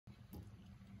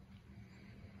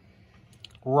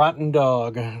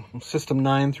RottenDog System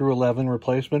 9 through 11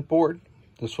 replacement board.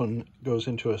 This one goes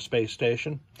into a space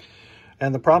station.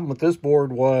 And the problem with this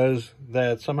board was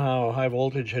that somehow high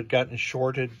voltage had gotten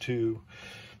shorted to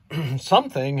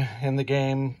something in the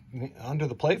game under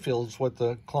the playfield is what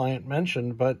the client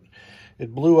mentioned, but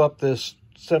it blew up this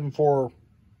 7.4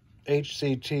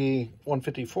 HCT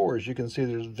 154. As you can see,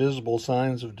 there's visible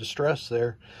signs of distress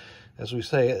there. As we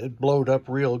say, it blowed up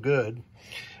real good.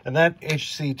 And that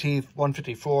HCT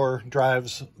 154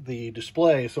 drives the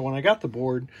display. So when I got the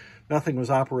board, nothing was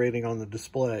operating on the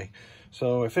display.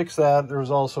 So I fixed that. There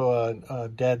was also a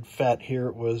dead FET here.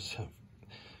 It was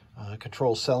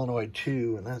control solenoid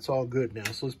 2, and that's all good now.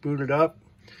 So let's boot it up.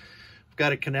 I've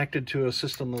got it connected to a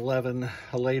System 11,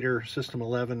 a later System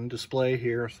 11 display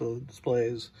here. So the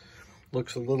display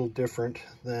looks a little different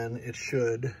than it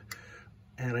should.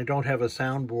 And I don't have a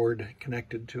soundboard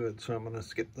connected to it, so I'm going to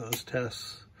skip those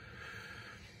tests.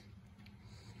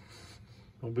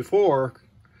 Well, before,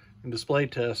 in display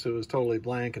tests, it was totally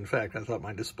blank. In fact, I thought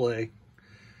my display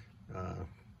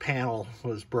panel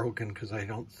was broken because I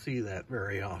don't see that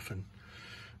very often.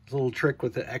 There's a little trick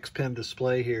with the X-Pin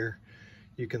display here.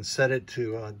 You can set it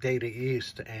to data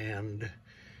east and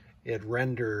it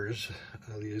renders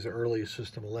these early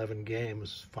System 11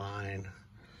 games fine.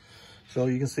 So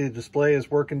you can see the display is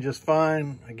working just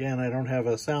fine. Again, I don't have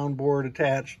a soundboard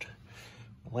attached.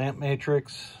 Lamp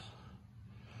matrix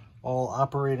all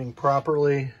operating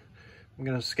properly. I'm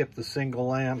going to skip the single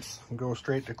lamps and go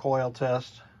straight to coil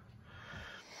test.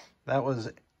 That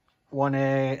was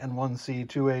 1A and 1C,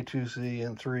 2A, 2C,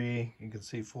 and 3. You can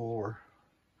see 4.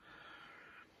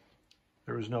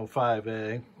 There was no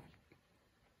 5A.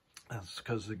 That's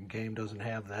because the game doesn't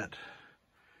have that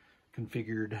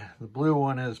configured. The blue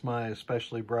one is my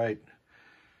especially bright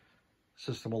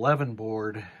System 11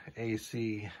 board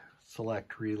AC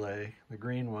select relay. The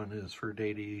green one is for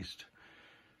data east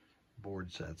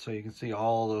board set. So you can see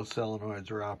all those solenoids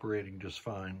are operating just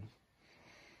fine.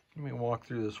 Let me walk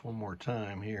through this one more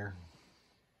time here.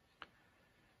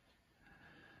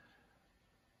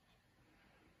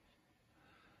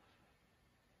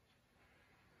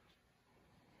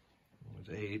 It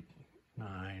was 8,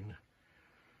 9.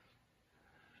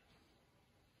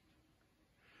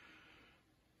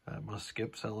 I must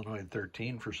skip solenoid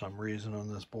 13 for some reason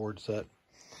on this board set.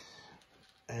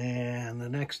 And the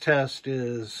next test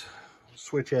is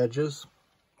switch edges.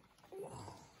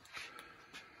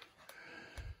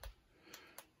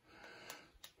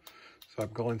 So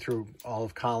I'm going through all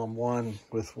of column 1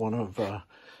 with one of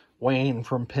Wayne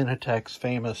from Pinatek's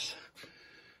famous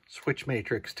switch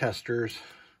matrix testers.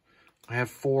 I have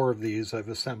 4 of these I've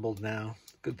assembled now.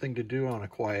 Good thing to do on a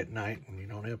quiet night when you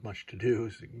don't have much to do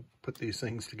is you can put these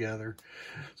things together.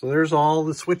 So there's all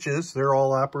the switches. They're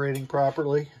all operating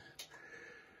properly.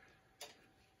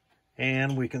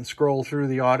 And we can scroll through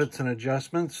the audits and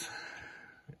adjustments.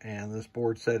 And this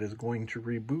board set is going to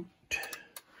reboot.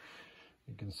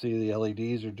 You can see the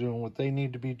LEDs are doing what they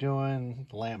need to be doing.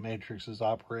 The lamp matrix is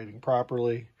operating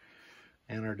properly.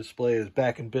 And our display is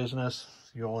back in business.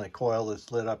 The only coil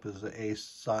that's lit up is the A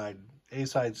side,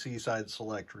 C side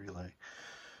select relay.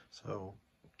 So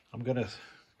I'm going to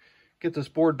get this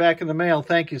board back in the mail.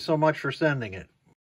 Thank you so much for sending it.